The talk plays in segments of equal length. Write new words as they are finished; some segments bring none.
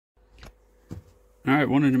Alright,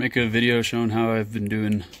 wanted to make a video showing how I've been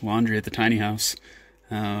doing laundry at the tiny house.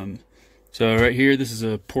 So right here, this is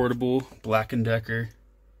a portable Black & Decker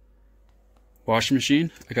washing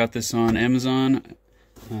machine. I got this on Amazon.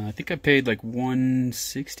 I think I paid like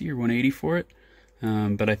 $160 or $180 for it.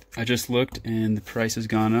 But I just looked and the price has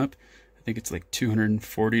gone up. I think it's like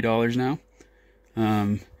 $240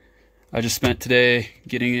 now. I just spent today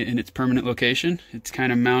getting it in its permanent location. It's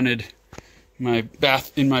kind of mounted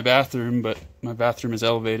in my bathroom, but my bathroom is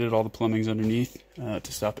elevated, all the plumbing's underneath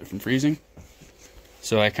to stop it from freezing.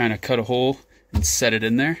 So I kind of cut a hole and set it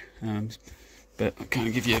in there. But I'll kind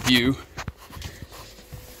of give you a view.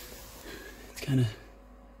 It's kind of...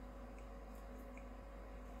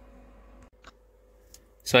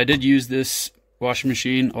 So I did use this washing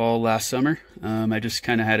machine all last summer. I just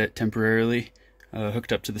kind of had it temporarily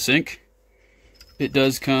hooked up to the sink. It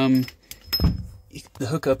does come, the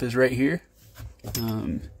hookup is right here.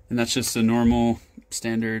 And that's just a normal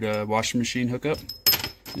standard washing machine hookup.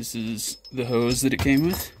 This is the hose that it came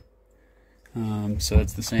with. So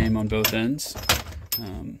it's the same on both ends.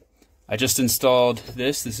 I just installed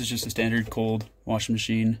this. This is just a standard cold washing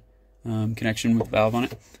machine connection with a valve on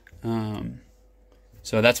it.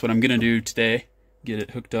 So that's what I'm gonna do today, get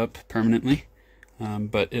it hooked up permanently.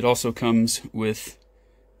 But it also comes with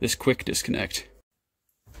this quick disconnect.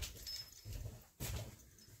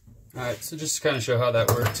 Alright, so just to kind of show how that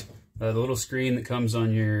worked, the little screen that comes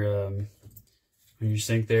on your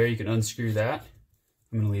sink there, you can unscrew that.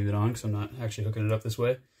 I'm going to leave it on because I'm not actually hooking it up this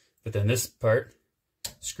way. But then this part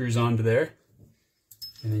screws onto there,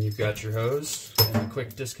 and then you've got your hose and a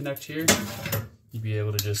quick disconnect here. You'd be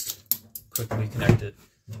able to just quickly connect it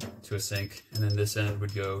to a sink, and then this end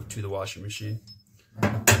would go to the washing machine.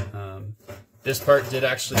 This part did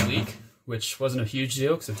actually leak, which wasn't a huge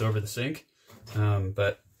deal because it's over the sink,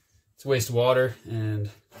 but it's a waste of water, and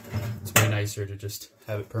it's way nicer to just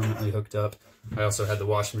have it permanently hooked up. I also had the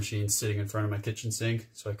washing machine sitting in front of my kitchen sink,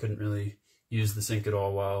 so I couldn't really use the sink at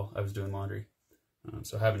all while I was doing laundry.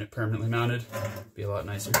 So having it permanently mounted would be a lot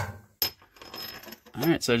nicer.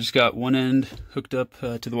 Alright, so I just got one end hooked up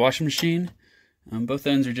to the washing machine. Both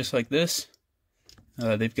ends are just like this.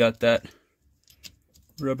 They've got that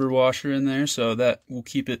rubber washer in there, so that will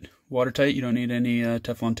keep it watertight. You don't need any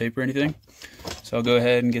Teflon tape or anything. So I'll go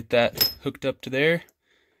ahead and get that hooked up to there,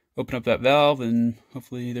 open up that valve, and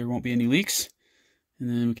hopefully there won't be any leaks. And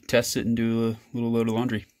then we can test it and do a little load of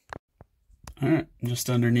laundry. Alright, just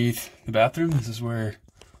underneath the bathroom, this is where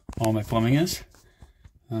all my plumbing is.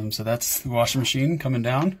 So that's the washing machine coming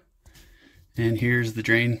down, and here's the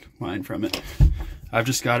drain line from it. I've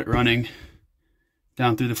just got it running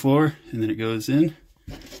down through the floor, and then it goes in.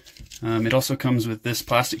 It also comes with this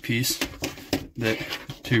plastic piece that the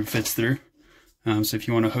tube fits through. So if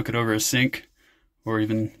you want to hook it over a sink, or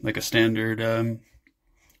even like a standard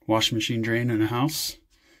washing machine drain in a house,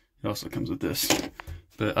 it also comes with this.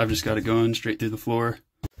 But I've just got it going straight through the floor.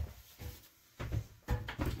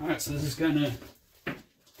 Alright, so this is kind of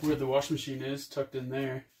where the washing machine is, tucked in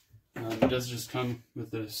there. It does just come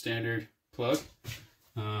with a standard plug.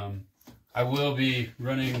 I will be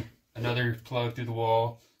running another plug through the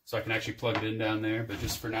wall so I can actually plug it in down there, but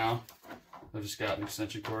just for now, I've just got an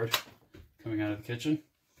extension cord coming out of the kitchen.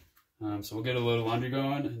 So we'll get a load of laundry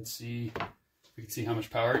going and see if we can see how much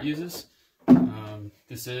power it uses.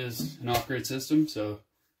 This is an off-grid system, so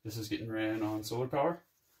this is getting ran on solar power.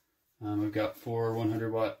 We've got 4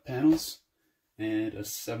 100-watt panels and a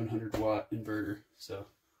 700-watt inverter, so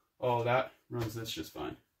all of that runs this just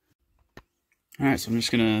fine. Alright, so I'm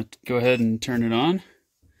just going to go ahead and turn it on.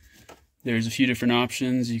 There's a few different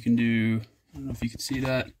options. You can do, I don't know if you can see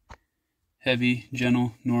that, heavy,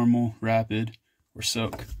 gentle, normal, rapid, or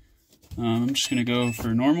soak. I'm just going to go for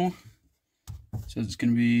normal. So it's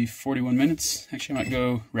going to be 41 minutes. Actually, I might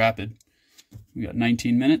go rapid. We got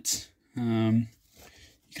 19 minutes. You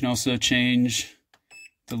can also change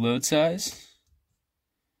the load size.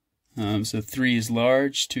 So 3 is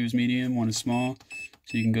large, 2 is medium, 1 is small.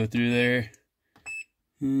 So you can go through there.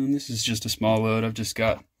 This is just a small load. I've just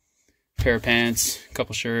got a pair of pants, a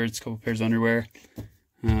couple shirts, a couple pairs of underwear.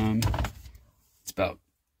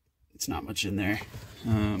 It's not much in there.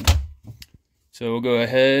 So we'll go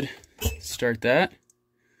ahead, start that,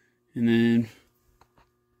 and then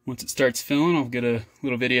once it starts filling, I'll get a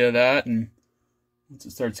little video of that, and once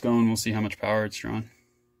it starts going, we'll see how much power it's drawn.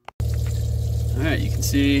 Alright, you can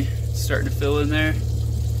see it's starting to fill in there.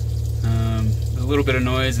 A little bit of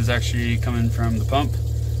noise is actually coming from the pump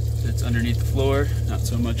that's underneath the floor, not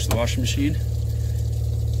so much the washing machine.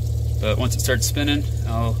 But once it starts spinning,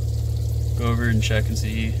 I'll go over and check and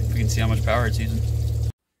see if we can see how much power it's using.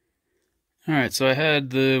 Alright, so I had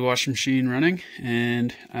the washing machine running,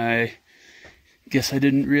 and I guess I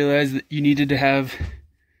didn't realize that you needed to have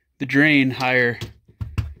the drain higher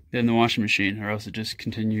than the washing machine, or else it just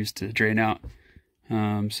continues to drain out.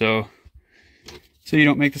 So you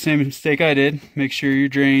don't make the same mistake I did, make sure your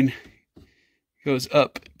drain goes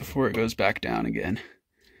up before it goes back down again.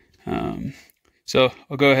 So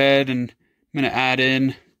I'll go ahead and I'm going to add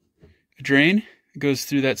in a drain. It goes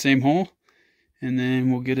through that same hole, and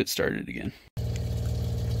then we'll get it started again.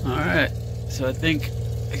 Alright, so I think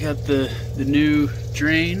I got the new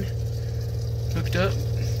drain hooked up.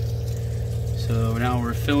 So now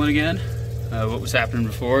we're filling again. What was happening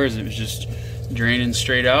before is it was just draining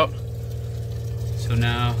straight out. So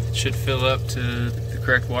now it should fill up to the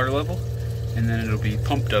correct water level, and then it'll be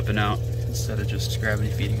pumped up and out instead of just gravity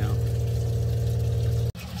feeding out.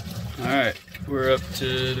 Alright, we're up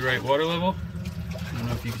to the right water level. I don't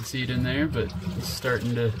know if you can see it in there, but it's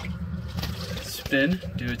starting to spin,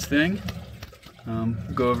 do its thing.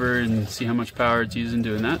 Go over and see how much power it's using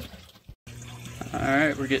doing that.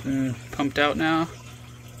 Alright, we're getting pumped out now.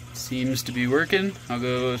 Seems to be working. I'll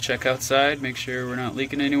go check outside, make sure we're not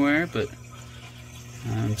leaking anywhere, but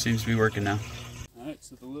seems to be working now. Alright,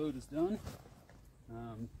 so the load is done.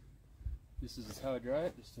 This is how I dry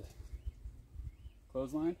it, just a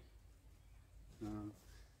clothesline.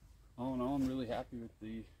 All in all, I'm really happy with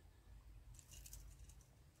the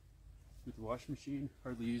washing machine.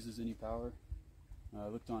 Hardly uses any power. I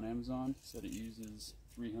looked on Amazon, said it uses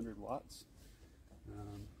 300 watts.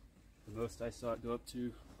 The most I saw it go up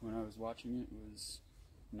to when I was watching it was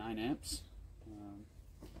 9 amps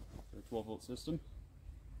for a 12-volt system.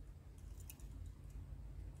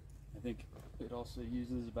 I think it also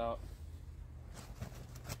uses about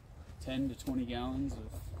 10 to 20 gallons of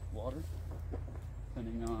water,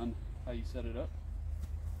 depending on how you set it up.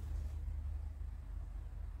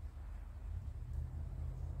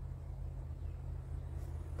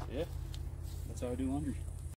 Yeah, that's how I do laundry.